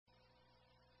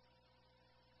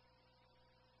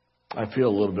I feel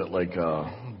a little bit like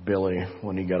Billy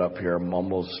when he got up here. I'm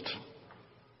almost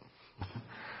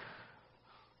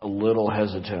a little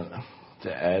hesitant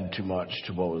to add too much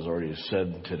to what was already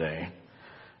said today.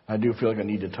 I do feel like I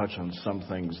need to touch on some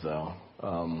things, though.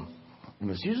 And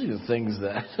it's usually the things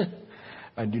that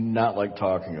I do not like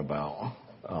talking about.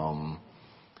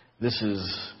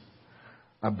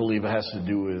 I believe it has to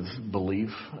do with belief.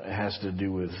 It has to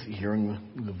do with hearing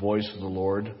the voice of the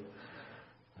Lord.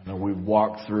 We've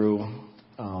walked through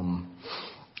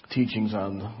teachings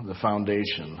on the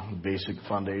foundation, the basic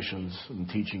foundations and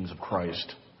teachings of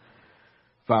Christ,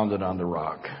 founded on the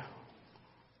rock.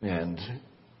 And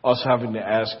us having to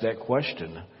ask that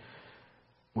question,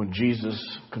 when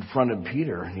Jesus confronted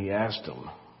Peter, he asked him,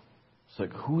 it's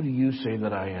like, who do you say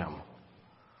that I am?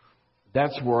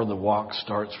 That's where the walk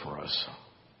starts for us,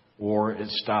 or it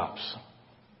stops.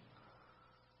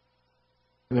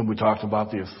 And then we talked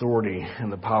about the authority and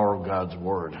the power of God's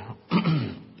Word.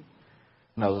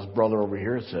 Now, this brother over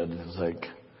here said, it's like,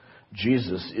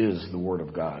 Jesus is the Word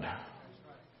of God.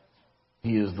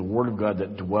 He is the Word of God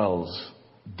that dwells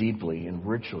deeply and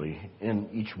richly in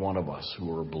each one of us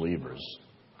who are believers.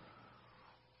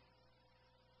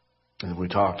 And we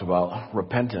talked about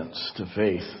repentance to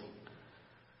faith.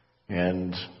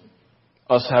 And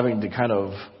us having to kind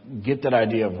of get that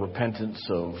idea of repentance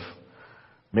of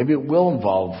maybe it will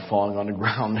involve falling on the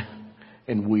ground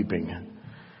and weeping.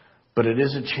 But it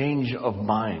is a change of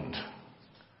mind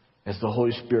as the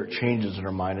Holy Spirit changes in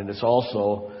our mind. And it's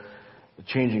also the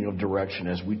changing of direction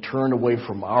as we turn away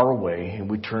from our way and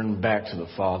we turn back to the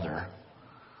Father.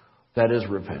 That is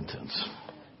repentance.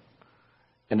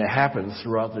 And it happens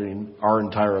throughout our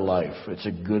entire life. It's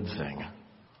a good thing.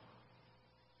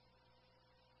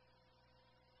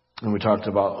 And we talked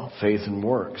about faith and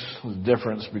works. The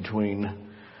difference between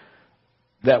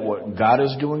that what God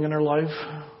is doing in our life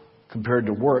compared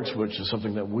to works, which is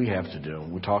something that we have to do.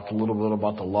 We talked a little bit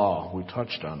about the law. We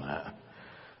touched on that.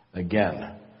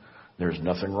 Again, there's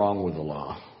nothing wrong with the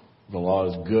law. The law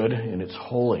is good and it's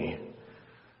holy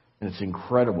and it's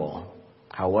incredible.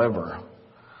 However,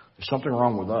 there's something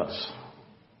wrong with us.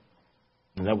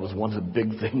 And that was one of the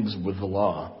big things with the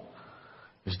law,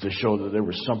 is to show that there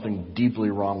was something deeply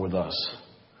wrong with us.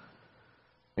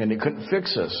 And it couldn't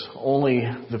fix us. Only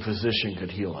the physician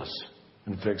could heal us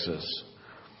and fix us.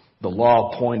 The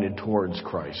law pointed towards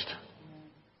Christ.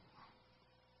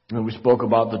 And we spoke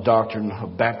about the doctrine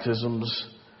of baptisms.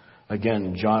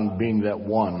 Again, John being that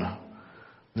one,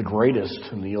 the greatest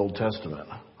in the Old Testament,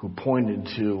 who pointed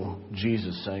to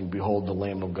Jesus saying, "Behold the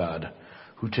Lamb of God,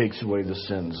 who takes away the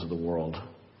sins of the world."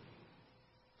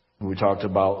 And we talked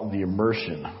about the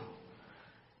immersion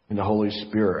in the Holy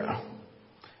Spirit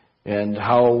and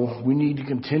how we need to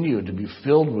continue to be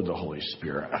filled with the Holy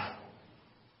Spirit.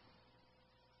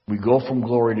 We go from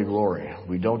glory to glory.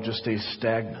 We don't just stay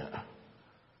stagnant.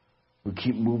 We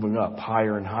keep moving up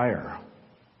higher and higher.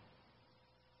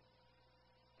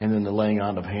 And then the laying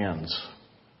on of hands.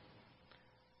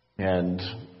 And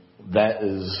that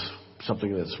is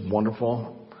something that's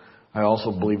wonderful. I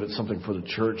also believe it's something for the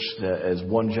church that as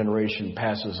one generation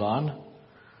passes on,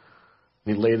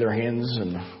 they lay their hands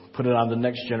and put it on the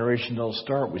next generation they'll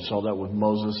start. We saw that with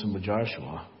Moses and with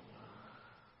Joshua.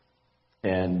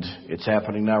 And it's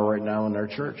happening right now in our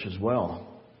church as well.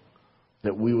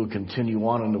 That we will continue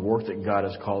on in the work that God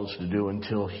has called us to do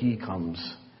until He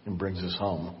comes and brings us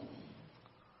home.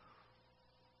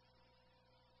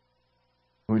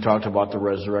 We talked about the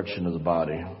resurrection of the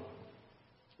body.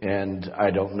 And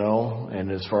I don't know,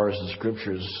 and as far as the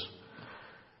scriptures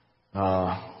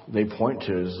they point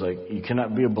to, is like, you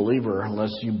cannot be a believer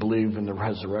unless you believe in the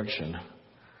resurrection.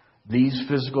 These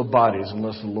physical bodies,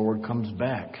 unless the Lord comes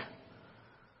back,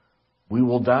 we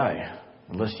will die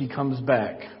unless He comes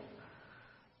back.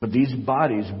 But these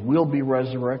bodies will be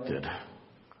resurrected.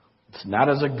 It's not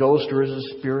as a ghost or as a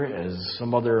spirit, as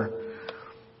some other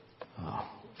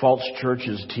false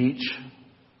churches teach.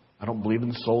 I don't believe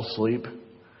in soul sleep.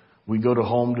 We go to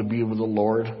home to be with the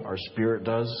Lord. Our spirit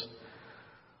does.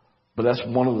 But that's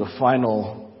one of the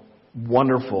final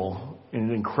wonderful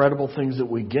and incredible things that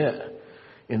we get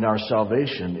in our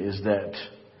salvation, is that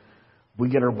we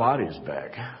get our bodies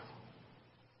back.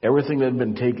 Everything that had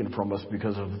been taken from us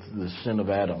because of the sin of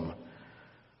Adam,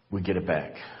 we get it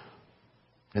back.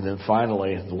 And then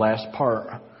finally, the last part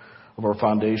of our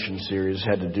foundation series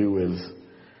had to do with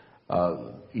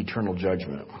eternal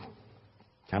judgment.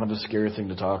 Kind of a scary thing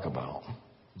to talk about.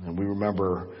 And we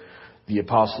remember the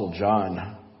Apostle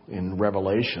John in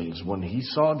Revelations when he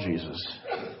saw Jesus.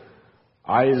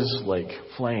 Eyes like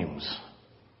flames.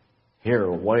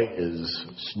 Hair white as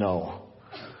snow.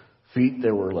 Feet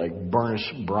that were like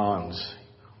burnished bronze.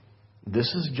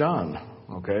 This is John,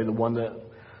 okay, the one that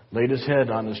laid his head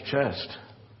on his chest,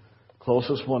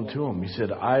 closest one to him. He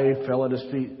said, I fell at his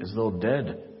feet as though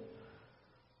dead.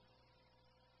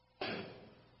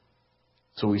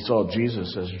 So we saw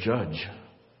Jesus as judge.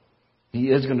 He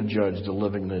is going to judge the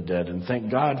living and the dead. And thank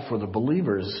God for the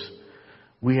believers,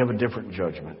 we have a different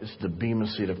judgment. It's the bema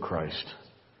seat of Christ,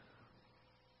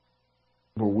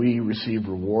 where we receive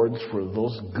rewards for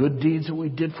those good deeds that we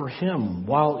did for Him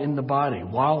while in the body,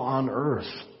 while on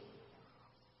earth.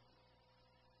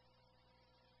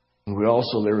 And we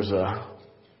also, there's a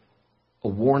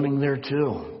warning there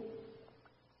too.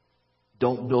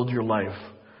 Don't build your life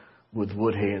with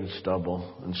wood, hay, and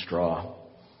stubble and straw.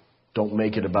 Don't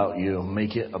make it about you.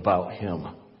 Make it about Him.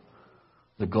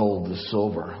 The gold, the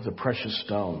silver, the precious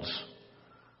stones,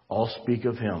 all speak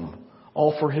of Him,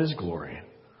 all for His glory,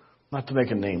 not to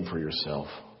make a name for yourself.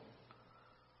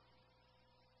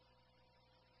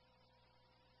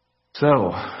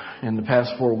 So, in the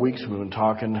past 4 weeks, we've been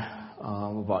talking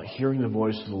about hearing the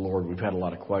voice of the Lord. We've had a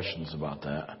lot of questions about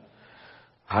that.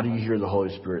 How do you hear the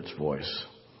Holy Spirit's voice?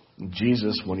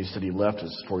 Jesus, when He said He left,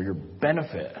 it's for your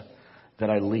benefit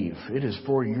that I leave. It is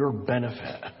for your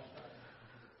benefit.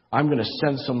 I'm going to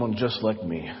send someone just like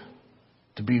me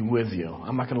to be with you.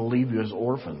 I'm not going to leave you as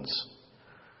orphans.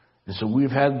 And so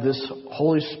we've had this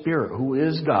Holy Spirit, who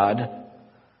is God,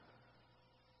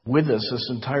 with us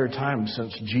this entire time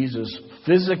since Jesus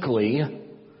physically,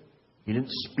 He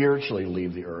didn't spiritually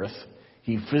leave the earth.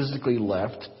 He physically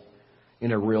left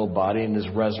in a real body, in His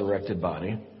resurrected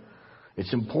body.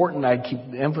 It's important I keep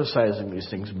emphasizing these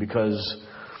things because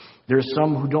there's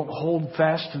some who don't hold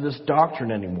fast to this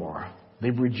doctrine anymore.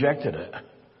 They've rejected it.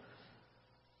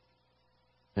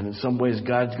 And in some ways,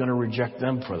 God's going to reject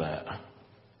them for that.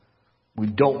 We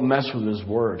don't mess with His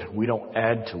Word. We don't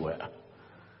add to it.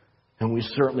 And we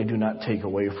certainly do not take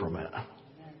away from it.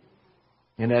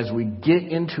 And as we get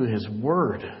into His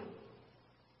Word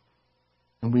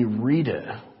and we read it,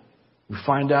 we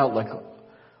find out, like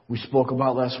we spoke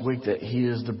about last week, that He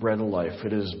is the bread of life.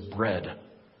 It is bread.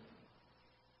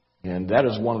 And that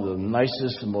is one of the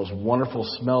nicest and most wonderful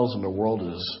smells in the world,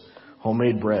 is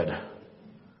homemade bread.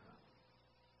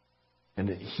 And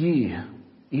that He,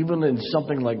 even in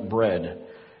something like bread,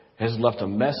 has left a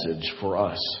message for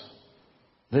us.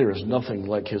 There is nothing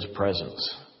like His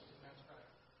presence.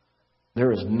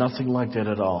 There is nothing like that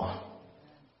at all.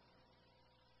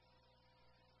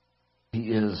 He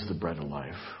is the bread of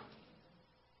life.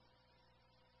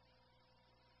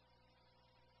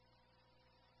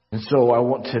 And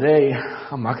so today,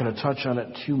 I'm not going to touch on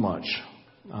it too much.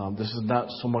 This is not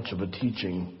so much of a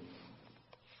teaching,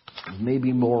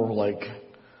 maybe more like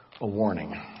a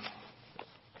warning.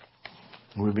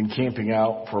 We've been camping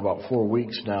out for about 4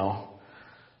 weeks now.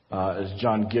 As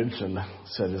John Gibson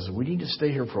said, we need to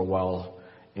stay here for a while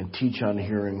and teach on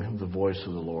hearing the voice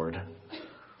of the Lord.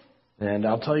 And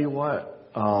I'll tell you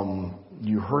what,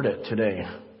 you heard it today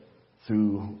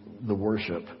through the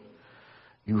worship.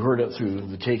 You heard it through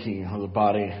the taking of the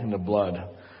body and the blood,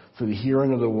 through the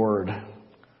hearing of the word,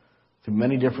 through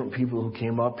many different people who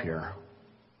came up here.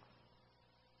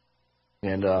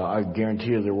 And I guarantee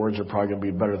you their words are probably going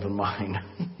to be better than mine.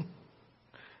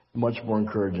 Much more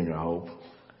encouraging, I hope.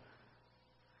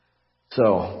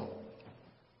 So,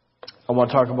 I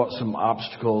want to talk about some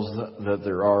obstacles that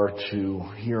there are to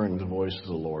hearing the voice of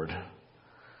the Lord.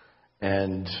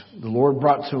 And the Lord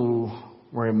brought to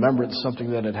remembrance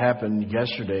something that had happened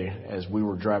yesterday as we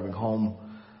were driving home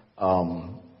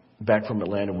back from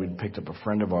Atlanta. We'd picked up a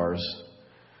friend of ours,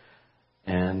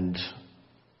 and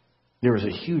there was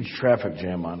a huge traffic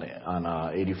jam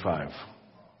on 85.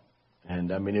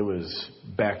 And I mean, it was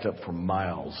backed up for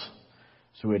miles.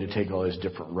 So we had to take all these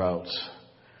different routes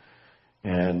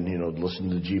and, listen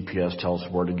to the GPS tell us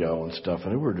where to go and stuff.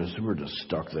 And we were just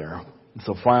stuck there. And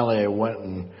so finally I went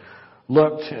and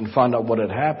looked and found out what had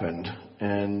happened.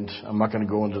 And I'm not going to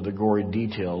go into the gory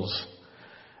details,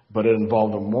 but it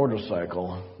involved a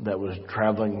motorcycle that was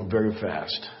traveling very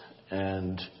fast.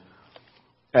 And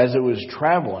as it was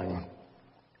traveling,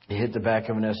 it hit the back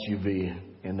of an SUV,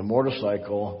 and the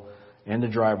motorcycle and the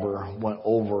driver went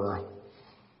over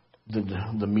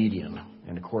the median.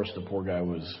 And of course, the poor guy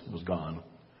was gone.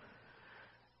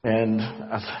 And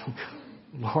I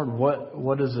thought, Lord,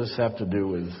 what does this have to do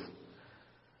with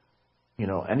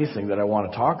anything that I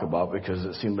want to talk about, because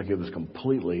it seemed like it was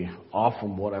completely off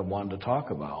from what I wanted to talk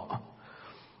about.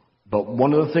 But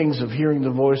one of the things of hearing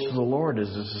the voice of the Lord is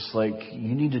it's just like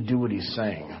you need to do what He's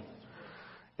saying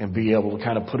and be able to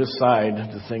kind of put aside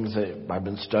the things that I've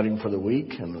been studying for the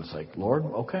week. And it's like, Lord,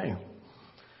 okay.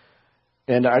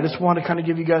 And I just want to kind of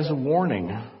give you guys a warning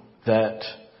that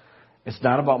It's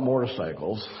not about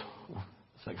motorcycles.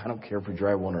 It's like, I don't care if you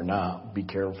drive one or not. Be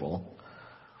careful.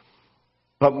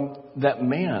 But that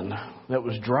man that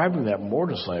was driving that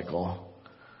motorcycle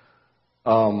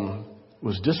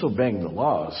was disobeying the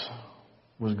laws,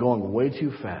 was going way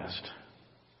too fast,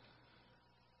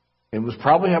 and was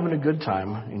probably having a good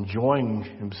time, enjoying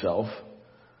himself,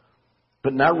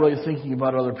 but not really thinking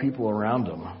about other people around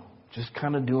him, just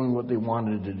kind of doing what they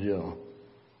wanted to do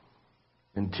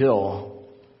until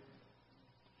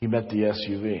he met the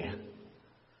SUV.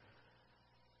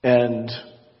 And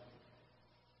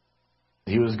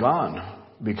he was gone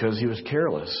because he was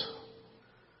careless.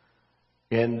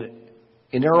 And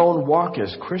in our own walk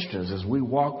as Christians, as we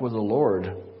walk with the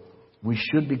Lord, we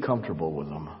should be comfortable with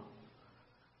Him.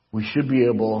 We should be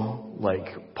able,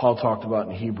 like Paul talked about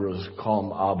in Hebrews, call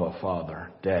Him Abba, Father,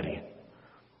 Daddy.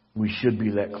 We should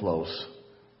be that close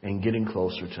and getting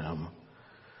closer to Him.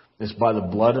 It's by the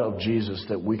blood of Jesus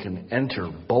that we can enter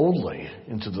boldly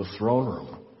into the throne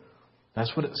room.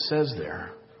 That's what it says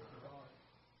there.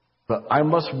 But I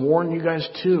must warn you guys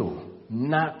too,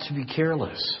 not to be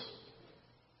careless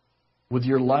with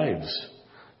your lives,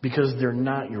 because they're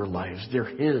not your lives, they're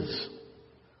His.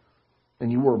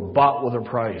 And you were bought with a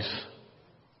price.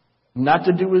 Not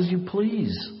to do as you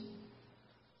please,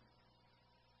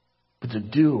 but to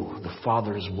do the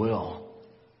Father's will.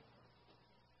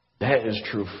 That is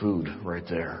true food right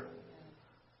there.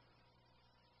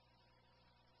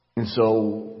 And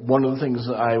so one of the things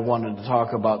that I wanted to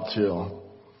talk about too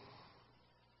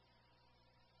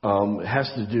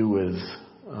has to do with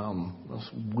this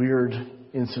weird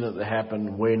incident that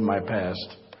happened way in my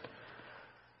past.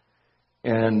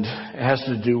 And it has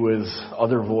to do with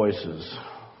other voices.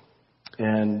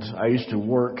 And I used to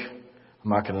work, I'm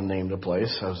not going to name the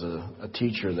place, I was a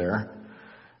teacher there,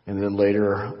 and then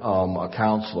later a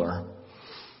counselor.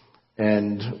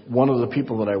 And one of the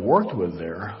people that I worked with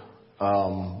there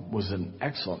was an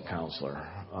excellent counselor.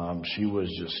 She was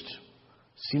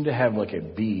seemed to have like a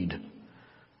bead,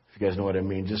 if you guys know what I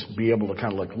mean, just be able to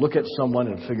kind of like look at someone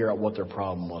and figure out what their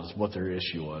problem was, what their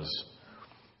issue was.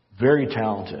 Very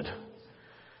talented.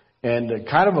 And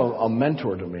kind of a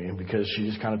mentor to me, because she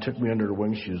just kind of took me under her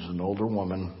wing. She was an older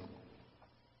woman,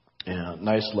 and a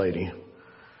nice lady.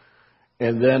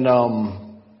 And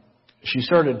then she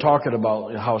started talking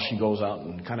about how she goes out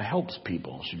and kind of helps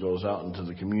people. She goes out into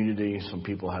the community. Some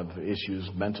people have issues,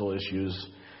 mental issues,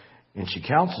 and she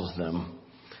counsels them.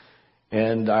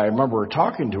 And I remember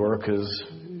talking to her because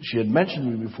she had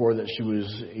mentioned to me before that she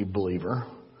was a believer.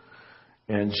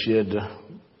 And she had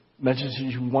mentioned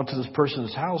she went to this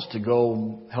person's house to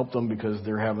go help them because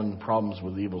they're having problems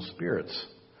with evil spirits.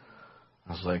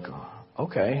 I was like,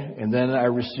 okay. And then I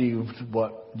received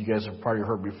what you guys have probably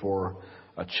heard before,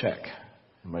 a check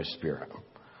in my spirit.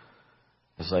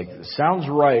 It's like, it sounds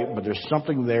right, but there's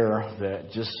something there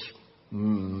that just, I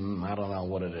don't know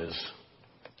what it is.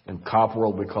 In cop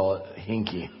world, we call it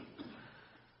hinky.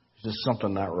 It's just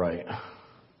something not right.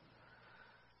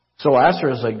 So I asked her,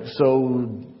 I was like,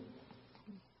 so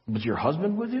was your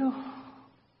husband with you?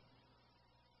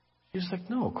 She's like,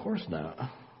 no, of course not. I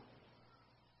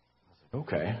was like,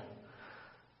 okay.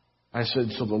 I said,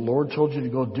 so the Lord told you to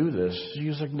go do this? She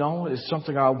was like, no, it's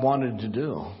something I wanted to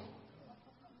do.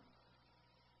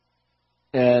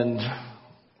 And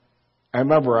I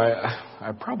remember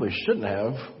I probably shouldn't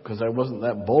have, because I wasn't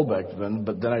that bold back then,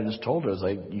 but then I just told her, I was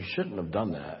like, you shouldn't have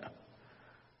done that.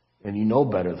 And you know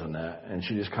better than that. And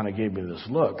she just kind of gave me this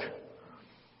look.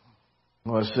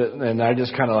 And I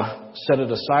just kind of set it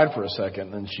aside for a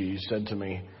second. And she said to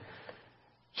me,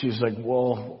 she's like,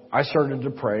 well, I started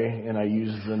to pray and I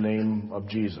used the name of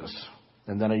Jesus.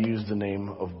 And then I used the name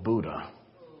of Buddha.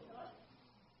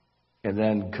 And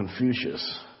then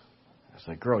Confucius. I was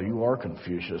like, girl, you are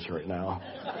Confucius right now.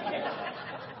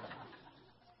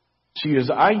 She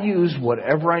goes, I use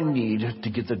whatever I need to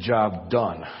get the job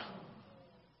done.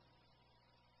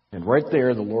 And right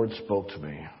there, the Lord spoke to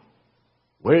me.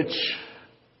 Which,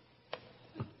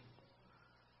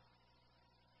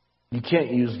 you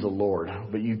can't use the Lord,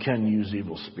 but you can use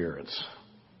evil spirits,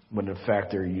 when in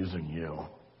fact they're using you.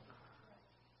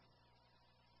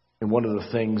 And one of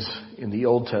the things in the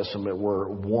Old Testament where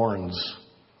it warns,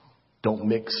 don't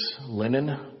mix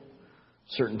linen,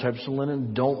 certain types of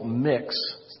linen, don't mix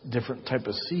different type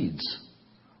of seeds.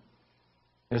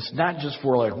 It's not just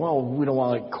for like, well, we don't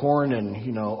want like corn and,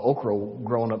 okra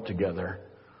growing up together.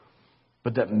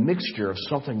 But that mixture of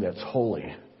something that's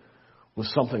holy with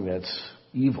something that's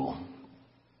evil.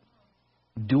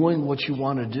 Doing what you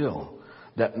want to do.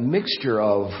 That mixture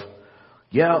of,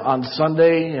 on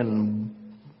Sunday and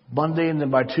Monday, and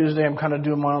then by Tuesday I'm kind of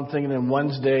doing my own thing, and then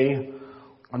Wednesday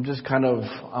I'm just kind of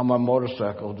on my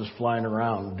motorcycle, just flying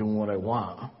around, doing what I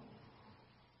want.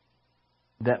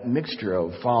 That mixture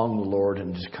of following the Lord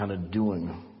and just kind of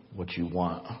doing what you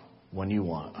want, when you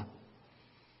want.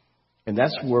 And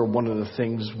that's where one of the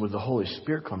things where the Holy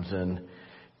Spirit comes in,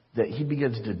 that He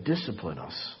begins to discipline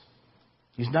us.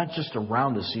 He's not just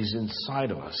around us, He's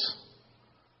inside of us.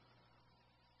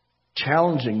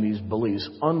 Challenging these beliefs,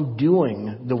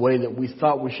 undoing the way that we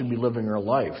thought we should be living our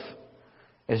life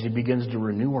as He begins to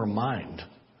renew our mind,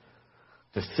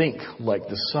 to think like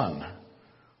the Son.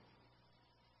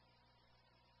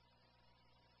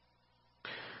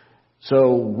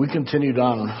 So we continued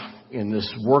on in this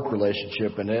work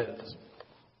relationship, and it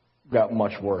got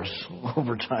much worse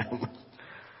over time.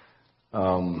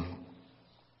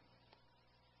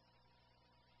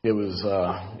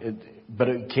 But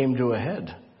it came to a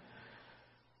head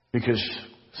because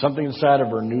something inside of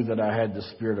her knew that I had the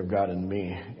Spirit of God in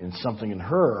me, and something in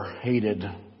her hated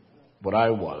what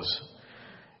I was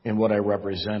and what I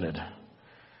represented.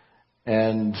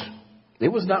 And it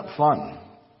was not fun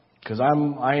because I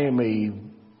am a,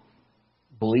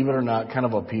 believe it or not, kind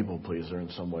of a people pleaser in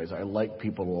some ways. I like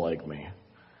people to like me.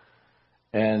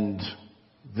 And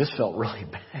this felt really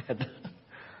bad.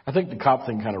 I think the cop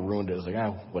thing kind of ruined it. It's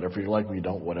like, whatever, you like me, you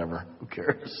don't, whatever. Who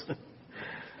cares?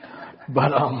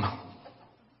 But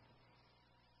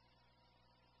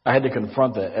I had to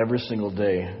confront that every single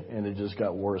day, and it just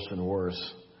got worse and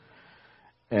worse.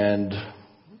 And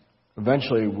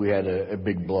eventually we had a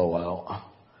big blowout.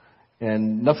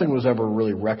 And nothing was ever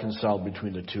really reconciled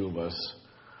between the two of us.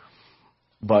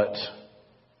 But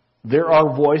there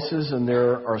are voices and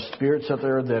there are spirits out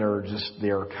there that are they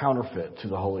are counterfeit to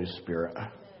the Holy Spirit.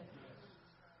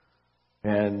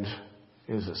 And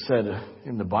as it said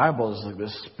in the Bible, it's like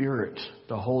the Spirit,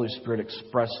 the Holy Spirit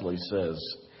expressly says,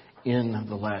 in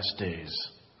the last days.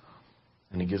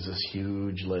 And He gives this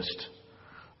huge list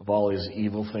of all these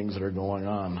evil things that are going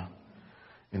on.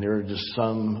 And there are just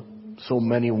so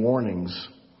many warnings.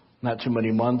 Not too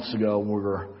many months ago, we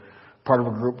were part of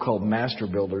a group called Master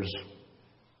Builders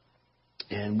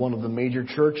in one of the major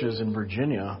churches in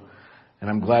Virginia. And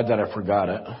I'm glad that I forgot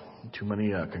it. Too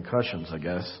many concussions, I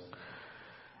guess.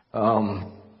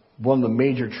 One of the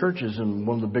major churches in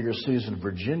one of the bigger cities in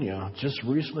Virginia just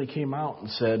recently came out and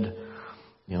said,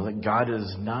 that God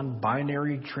is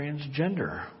non-binary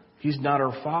transgender. He's not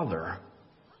our Father.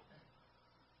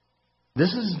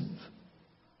 This is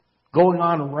going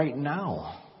on right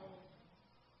now.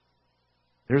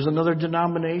 There's another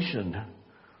denomination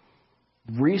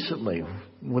recently,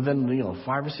 within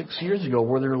 5 or 6 years ago,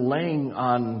 where they're laying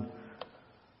on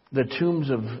the tombs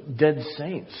of dead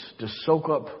saints to soak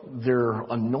up their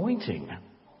anointing.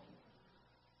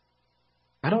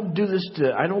 I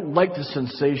don't like the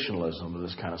sensationalism of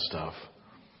this kind of stuff.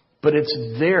 But it's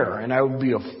there, and I would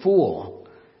be a fool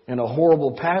and a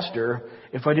horrible pastor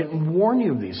if I didn't warn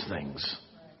you of these things.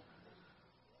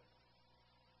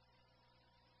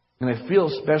 And I feel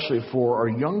especially for our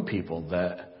young people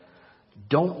that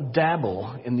don't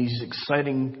dabble in these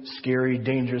exciting, scary,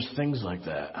 dangerous things like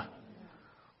that.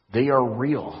 They are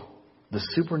real. The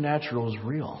supernatural is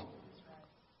real.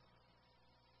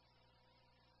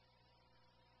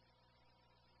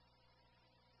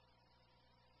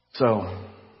 So,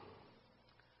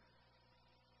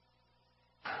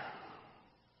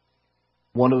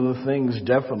 one of the things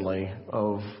definitely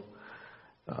of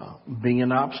being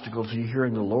an obstacle to you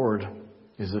hearing the Lord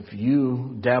is if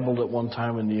you dabbled at one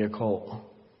time in the occult.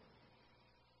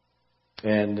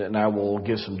 And I will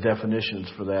give some definitions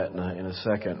for that in a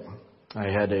second. I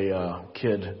had a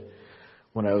kid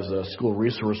when I was a school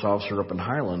resource officer up in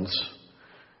Highlands,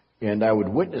 and I would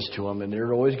witness to him, and it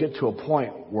would always get to a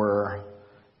point where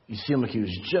he seemed like he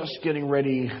was just getting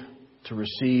ready to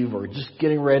receive or just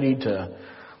getting ready to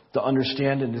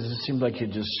understand, and it just seemed like he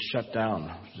just shut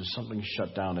down. Just something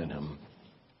shut down in him.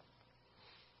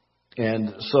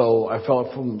 And so I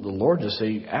felt from the Lord to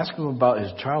say, ask him about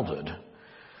his childhood.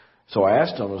 So I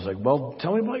asked him, I was like, well,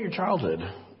 tell me about your childhood.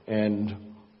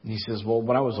 And he says, well,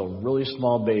 when I was a really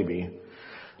small baby,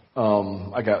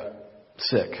 I got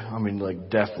sick. I mean, like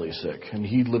deathly sick. And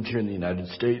he lived here in the United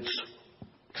States.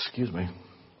 Excuse me.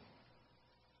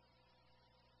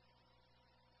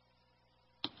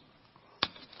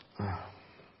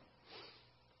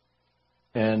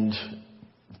 And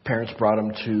parents brought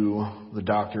him to the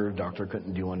doctor. Doctor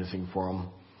couldn't do anything for him.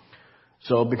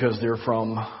 So because they're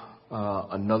from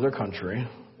another country,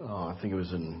 I think it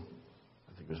was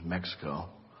Mexico.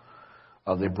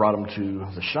 They brought him to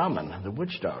the shaman, the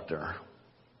witch doctor,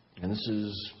 and this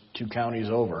is 2 counties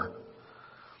over,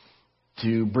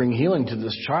 to bring healing to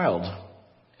this child.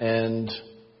 And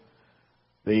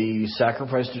They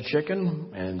sacrificed a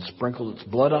chicken and sprinkled its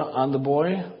blood on the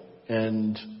boy,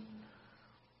 and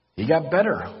he got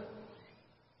better.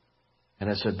 And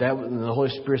I said, and the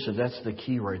Holy Spirit said, that's the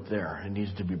key right there. It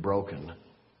needs to be broken.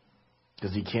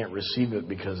 Because he can't receive it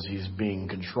because he's being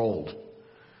controlled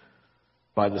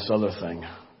by this other thing.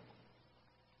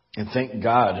 And thank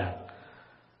God,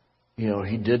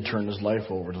 he did turn his life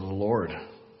over to the Lord.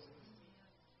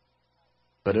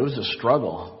 But it was a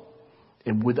struggle.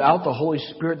 And without the Holy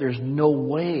Spirit, there's no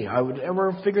way I would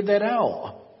ever have figured that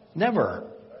out.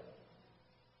 Never.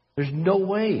 There's no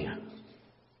way.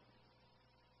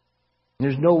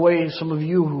 There's no way some of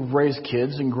you who've raised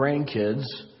kids and grandkids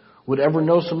would ever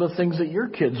know some of the things that your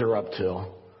kids are up to. And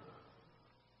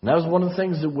that was one of the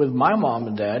things that with my mom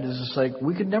and dad is it's like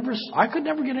I could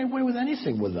never get away with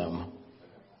anything with them.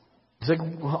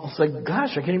 It's like,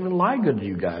 gosh, I can't even lie good to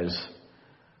you guys.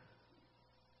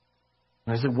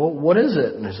 And I said, well, what is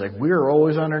it? And it's like, we are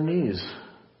always on our knees.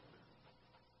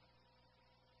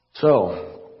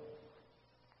 So,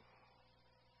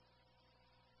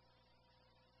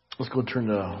 let's go turn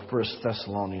to 1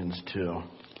 Thessalonians 2.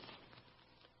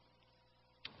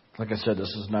 Like I said, this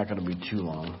is not going to be too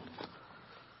long.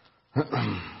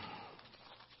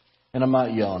 And I'm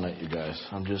not yelling at you guys.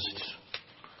 I'm just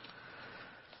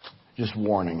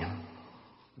warning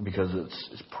because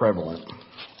it's prevalent.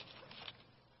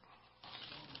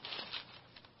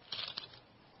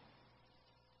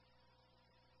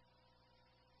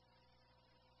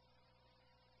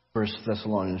 First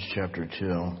Thessalonians chapter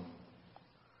 2.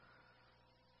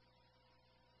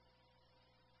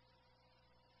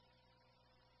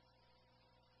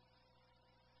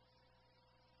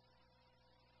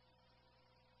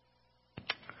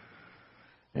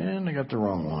 And I got the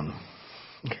wrong one.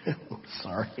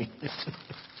 Sorry.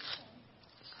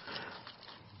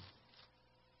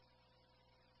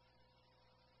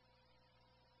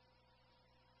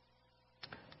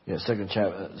 Yeah, Second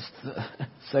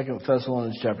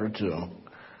Thessalonians chapter 2,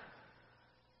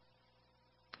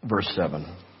 verse 7.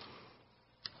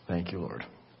 Thank you, Lord.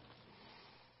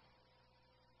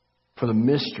 For the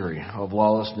mystery of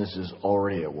lawlessness is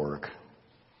already at work.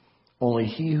 Only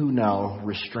he who now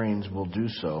restrains will do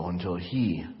so until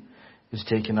he is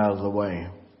taken out of the way.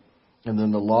 And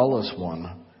then the lawless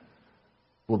one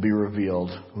will be revealed,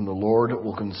 whom the Lord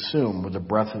will consume with the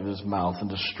breath of his mouth and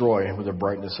destroy with the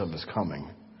brightness of his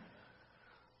coming.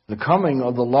 The coming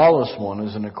of the lawless one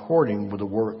is in according with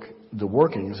the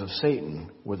workings of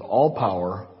Satan, with all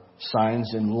power,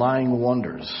 signs, and lying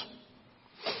wonders,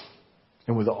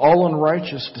 and with all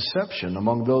unrighteous deception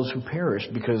among those who perish,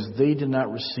 because they did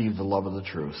not receive the love of the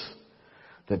truth,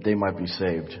 that they might be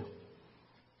saved.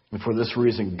 And for this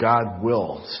reason, God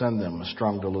will send them a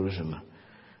strong delusion,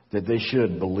 that they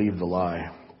should believe the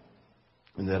lie,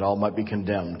 and that all might be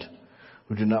condemned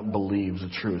who did not believe the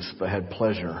truth, but had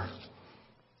pleasure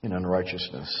in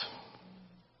unrighteousness.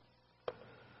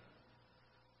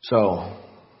 So,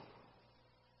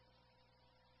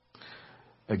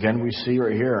 again, we see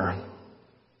right here,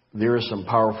 there are some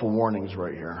powerful warnings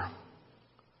right here.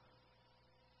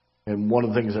 And one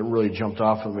of the things that really jumped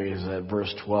off of me is that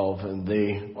verse 12, and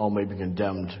they all may be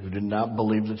condemned who did not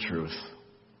believe the truth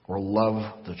or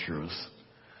love the truth,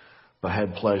 but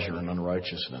had pleasure in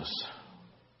unrighteousness.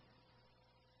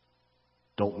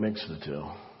 Don't mix the two.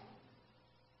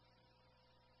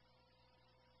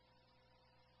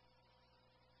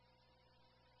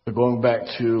 But going back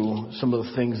to some of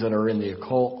the things that are in the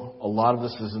occult, a lot of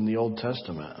this is in the Old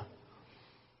Testament.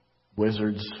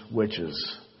 Wizards,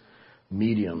 witches,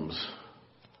 mediums,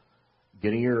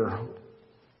 getting your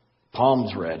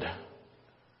palms read,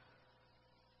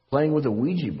 playing with a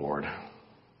Ouija board.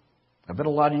 I bet a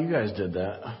lot of you guys did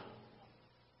that.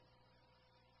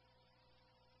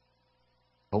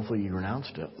 Hopefully you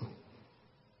renounced it.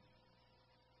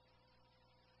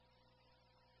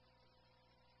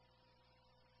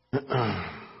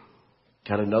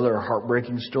 Got another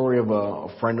heartbreaking story of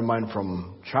a friend of mine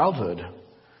from childhood,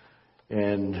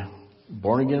 and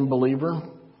born again believer.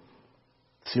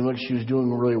 Seemed like she was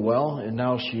doing really well, and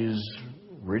now she's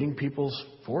reading people's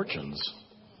fortunes,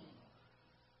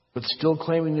 but still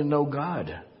claiming to know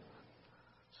God.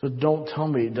 So don't tell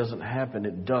me it doesn't happen.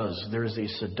 It does. There's a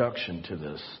seduction to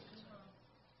this.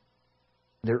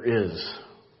 There is.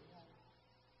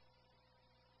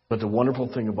 But the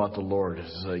wonderful thing about the Lord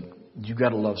is like, you got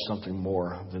to love something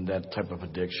more than that type of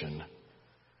addiction.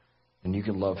 And you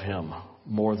can love Him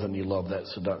more than you love that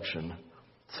seduction.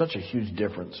 Such a huge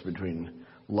difference between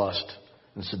lust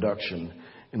and seduction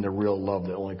and the real love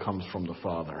that only comes from the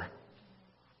Father.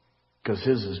 Because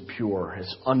His is pure.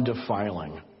 It's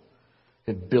undefiling.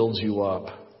 It builds you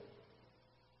up.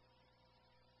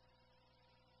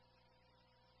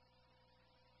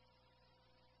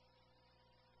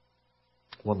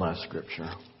 One last scripture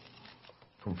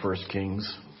from 1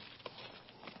 Kings.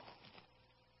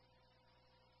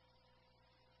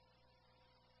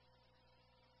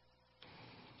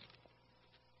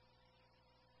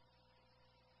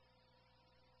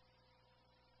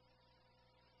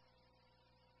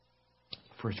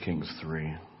 First Kings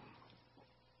 3.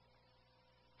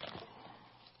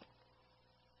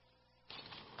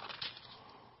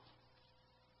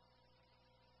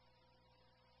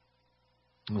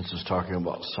 This is talking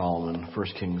about Solomon. 1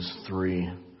 Kings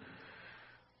 3,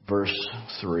 verse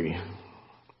 3.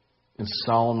 And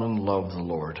Solomon loved the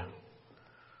Lord,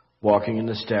 walking in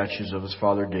the statutes of his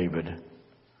father David,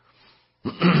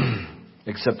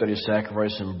 except that he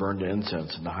sacrificed and burned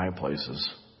incense in the high places.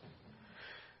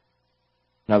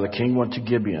 Now the king went to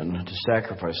Gibeon to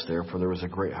sacrifice there, for there was a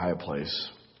great high place.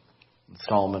 And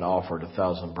Solomon offered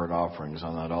 1,000 burnt offerings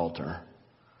on that altar.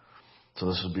 So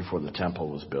this was before the temple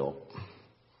was built.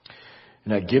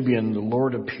 And at Gibeon, the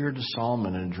Lord appeared to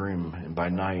Solomon in a dream and by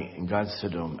night, and God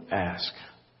said to him, "Ask,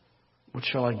 what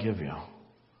shall I give you?"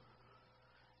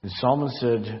 And Solomon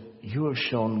said, "You have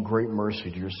shown great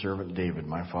mercy to your servant David,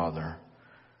 my father,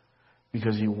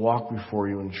 because he walked before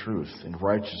you in truth, in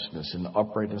righteousness, in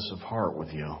uprightness of heart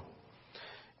with you.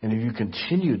 And if you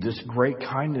continued this great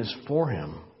kindness for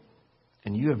him,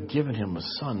 and you have given him a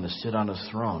son to sit on his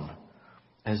throne,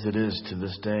 as it is to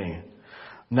this day.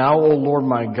 Now, O Lord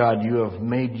my God, you have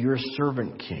made your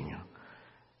servant king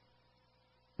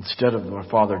instead of my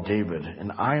father David,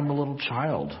 and I am a little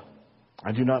child.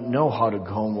 I do not know how to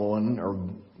go in or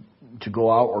to go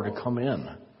out or to come in.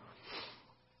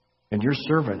 And your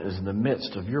servant is in the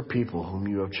midst of your people whom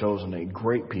you have chosen, a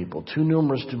great people, too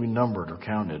numerous to be numbered or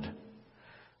counted.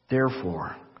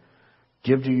 Therefore,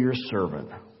 give to your servant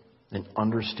an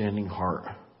understanding heart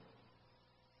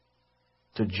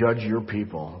to judge your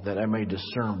people, that I may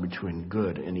discern between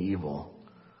good and evil.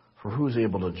 For who is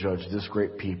able to judge this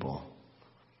great people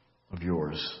of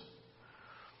yours?"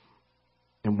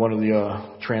 In one of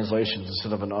the translations,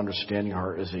 instead of an understanding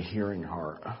heart, is a hearing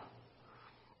heart.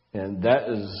 And that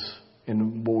is,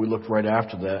 in what we looked right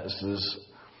after that,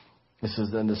 it says,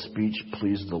 then the speech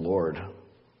pleased the Lord.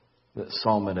 That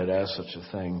Solomon had asked such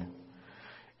a thing.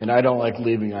 And I don't like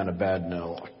leaving on a bad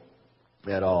note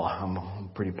at all. I'm a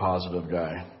pretty positive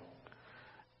guy.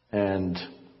 And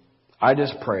I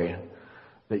just pray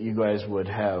that you guys would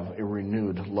have a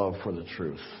renewed love for the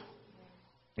truth.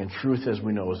 And truth, as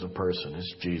we know, is a person,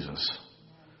 is Jesus.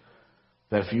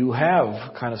 That if you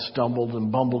have kind of stumbled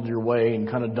and bumbled your way and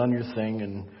kind of done your thing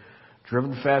and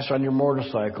driven fast on your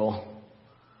motorcycle,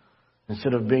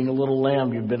 instead of being a little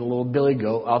lamb, you've been a little billy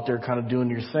goat out there kind of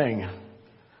doing your thing,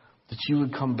 that you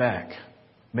would come back,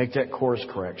 make that course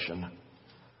correction.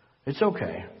 It's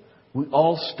okay. We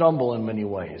all stumble in many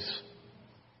ways.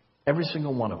 Every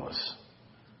single one of us.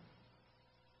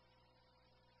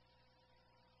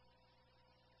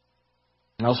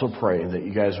 I also pray that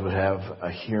you guys would have a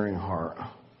hearing heart.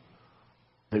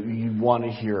 That you want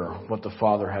to hear what the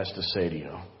Father has to say to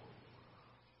you.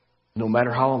 No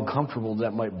matter how uncomfortable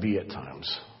that might be at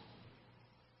times.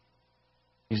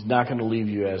 He's not going to leave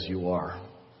you as you are.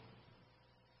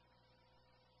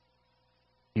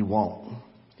 He won't.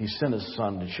 He sent his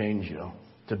son to change you,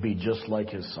 to be just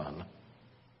like his son.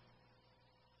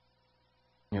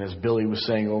 And as Billy was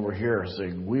saying over here,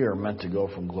 we are meant to go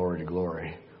from glory to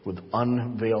glory with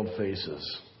unveiled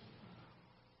faces.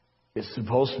 It's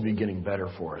supposed to be getting better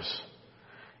for us.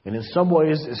 And in some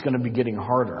ways, it's going to be getting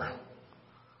harder.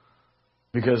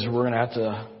 Because we're going to have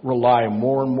to rely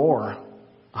more and more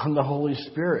on the Holy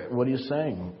Spirit. What are you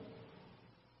saying?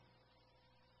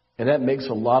 And that makes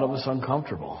a lot of us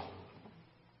uncomfortable.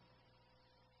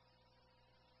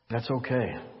 That's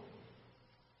okay.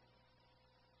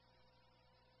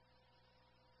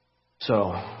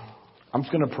 So, I'm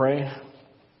just going to pray.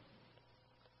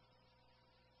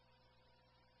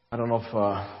 I don't know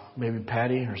if maybe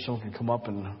Patty or someone can come up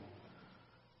and...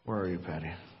 Where are you,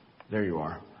 Patty? There you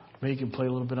are. Maybe you can play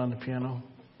a little bit on the piano?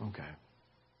 Okay.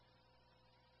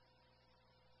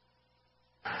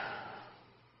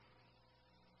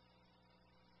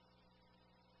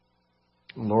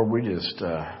 Lord, we just...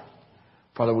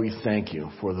 Father, we thank you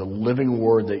for the living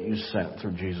word that you sent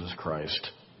through Jesus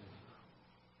Christ.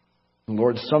 And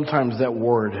Lord, sometimes that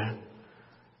word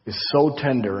is so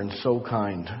tender and so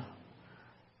kind.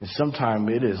 And sometimes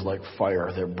it is like fire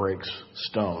that breaks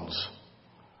stones.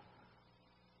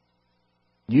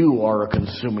 You are a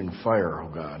consuming fire, oh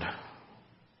God.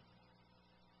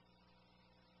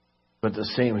 But at the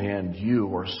same hand,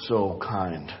 you are so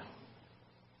kind.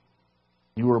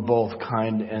 You are both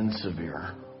kind and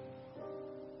severe.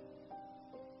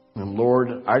 And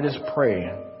Lord, I just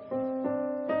pray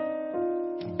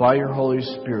by your Holy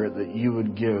Spirit, that you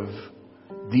would give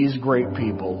these great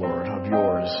people, Lord, of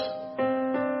yours,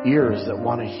 ears that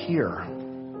want to hear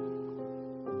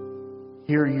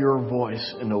your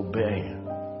voice and obey.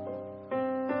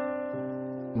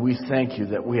 We thank you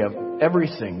that we have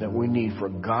everything that we need for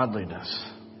godliness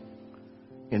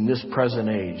in this present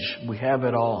age. We have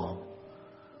it all.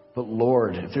 But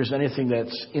Lord, if there's anything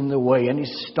that's in the way, any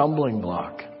stumbling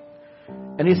block,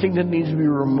 anything that needs to be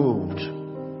removed,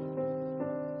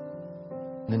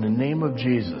 in the name of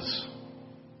Jesus,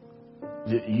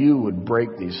 that you would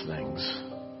break these things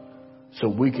so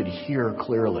we could hear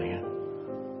clearly.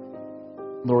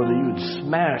 Lord, that you would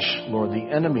smash, Lord,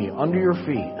 the enemy under your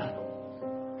feet.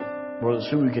 Lord,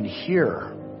 so we can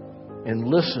hear and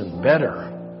listen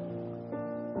better.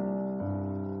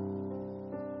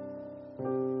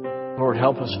 Lord,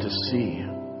 help us to see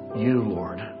you,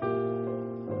 Lord.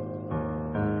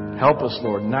 Help us,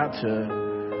 Lord, not to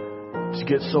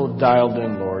get so dialed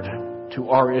in, Lord, to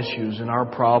our issues and our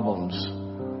problems.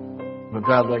 But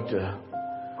God, like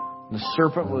the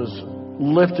serpent was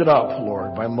lifted up,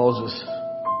 Lord, by Moses.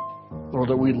 Lord,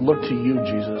 that we look to you,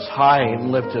 Jesus, high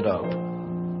and lifted up.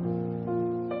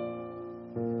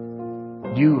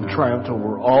 You have triumphed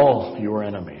over all your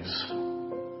enemies.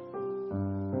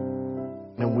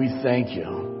 And we thank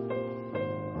you.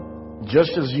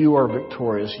 Just as you are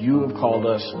victorious, you have called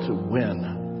us to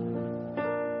win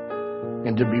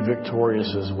and to be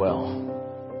victorious as well.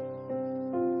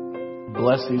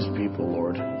 Bless these people,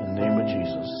 Lord, in the name of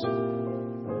Jesus.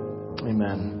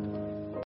 Amen.